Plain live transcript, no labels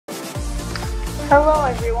Hello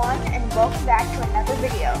everyone, and welcome back to another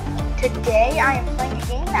video. Today I am playing a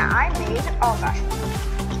game that I made. Oh gosh.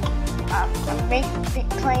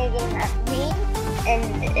 Playing a game that me, and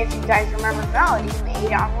if you guys remember Melody,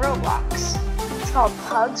 made on Roblox. It's called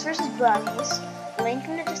Pugs vs. Bunnies. Link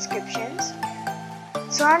in the descriptions.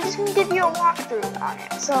 So I'm just going to give you a walkthrough on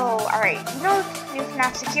it. So, alright, you know the new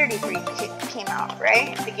FNAF Security Breach came out,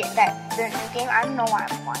 right? The new game, I don't know why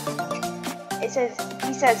I'm playing. He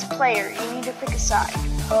says, player, you need to pick a side,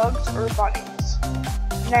 pugs or bunnies.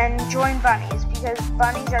 And then join bunnies, because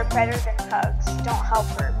bunnies are better than pugs. Don't help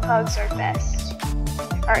her, pugs are best.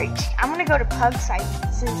 Alright, I'm gonna go to pug side,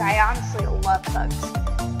 since I honestly love pugs.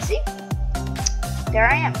 See? There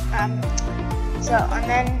I am. And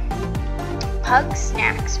then, pug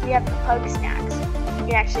snacks. We have the pug snacks. You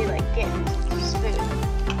can actually, get food.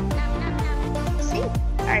 See?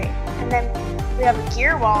 Alright, and then we have a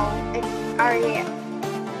gear wall.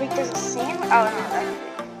 Wait, there's a sand. Oh no,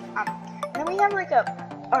 then we have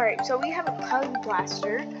alright, so we have a pug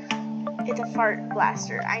blaster. It's a fart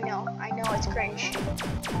blaster. I know, it's cringe.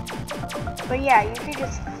 But yeah, you can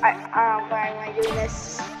just, why am I doing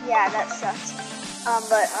this? Yeah, that sucks.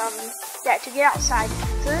 Yeah, to get outside.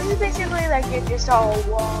 So this is basically you're just all,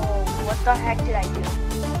 whoa, what the heck did I do?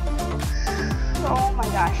 Oh my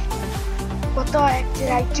gosh. What the heck did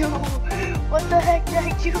I do? What the heck did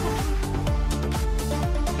I do?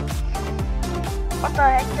 What the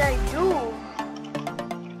heck did I do?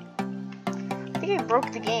 I think I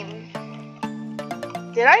broke the game.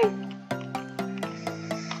 Did I?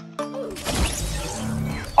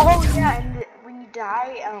 Oh yeah, and when you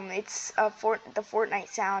die, it's the Fortnite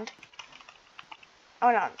sound.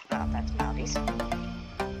 Oh no, that's Melody's.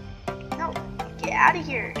 No, get out of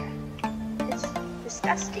here. It's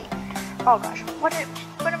disgusting. Oh gosh, what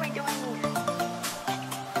am I doing?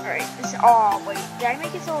 Alright, oh wait, did I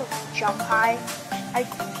make it so jump high? I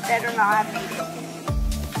better not have made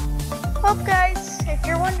it. Well guys, if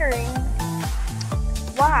you're wondering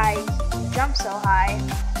why you jump so high,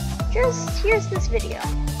 here's this video.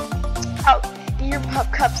 Oh, get your pup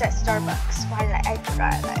cups at Starbucks. I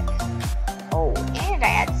forgot that. Oh, and I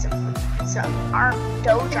had some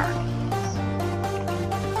Doge armies.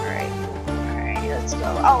 Alright, let's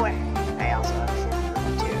go. Oh, and I also have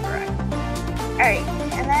shit too, right? Alright,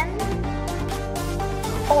 and then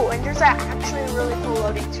and there's actually a really cool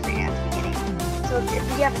loading screen at the beginning. So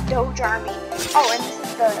we have a Doge army. Oh, and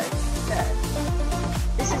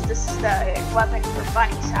this is the weapon for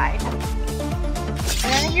bunny side.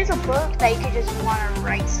 And then here's a book that you could just want to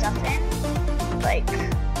write stuff in, like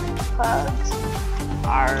pugs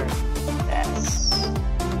are best,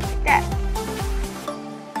 like that.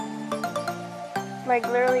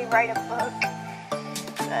 Literally write a book.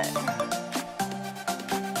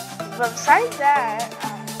 But besides that,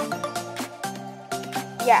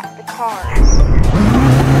 yeah, the cars.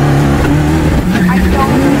 I don't know.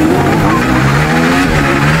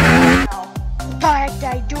 What the heck did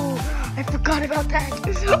I do? I forgot about that.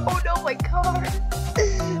 Oh no, my car.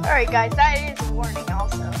 Alright guys, that is a warning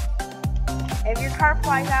also. If your car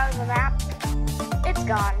flies out of the map, it's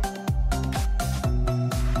gone.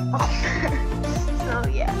 So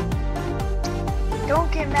yeah.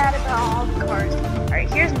 Don't get mad about all the cars. Alright,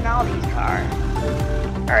 here's Melody's car.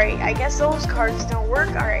 Alright, I guess those cars don't work.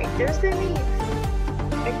 Alright, there's gonna be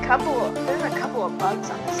a couple of bugs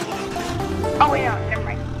on this game. Oh wait, no, never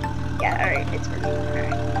mind. Yeah, alright, it's working.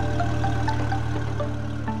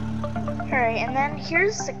 Alright, and then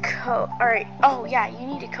here's the code. Alright, oh yeah, you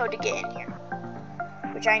need a code to get in here.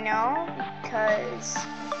 Which I know, because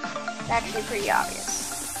it's actually pretty obvious.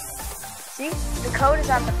 See? The code is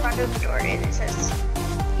on the front of the door, and it says,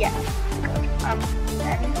 yeah, the code.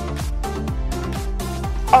 Then,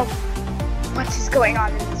 oh, what is going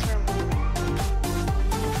on in this room?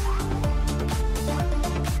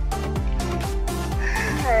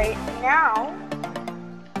 Alright, now,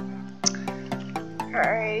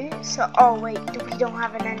 alright, so, oh wait, we don't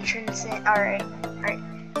have an entrance in, alright,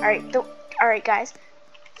 guys,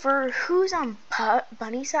 for who's on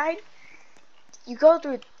bunny side, you go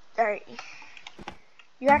through, alright,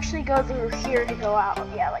 you actually go through here to go out,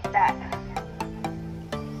 yeah, like that.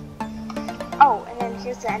 Oh, and then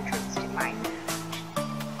here's the entrance to mine.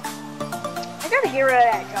 I gotta get rid of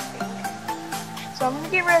that jumping. So I'm gonna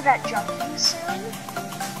get rid of that jumping soon.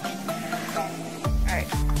 Okay. Alright,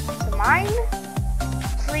 so mine,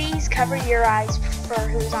 please cover your eyes for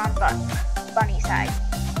who's on bunny side.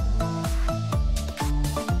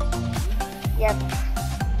 Yep.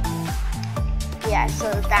 Yeah,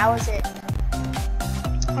 so that was it.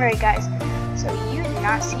 Alright guys, so you did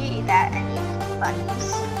not see that any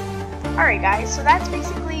bunnies. Alright guys, so that's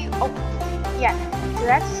basically, oh yeah, so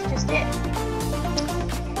that's just it.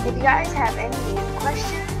 If you guys have any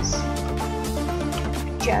questions,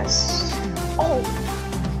 just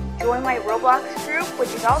join my Roblox group,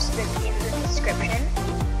 which is also going to be in the description.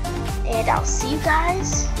 And I'll see you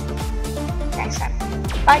guys next time.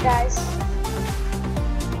 Bye, guys.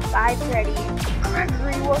 Bye, Freddy.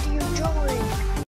 Gregory, what are you doing?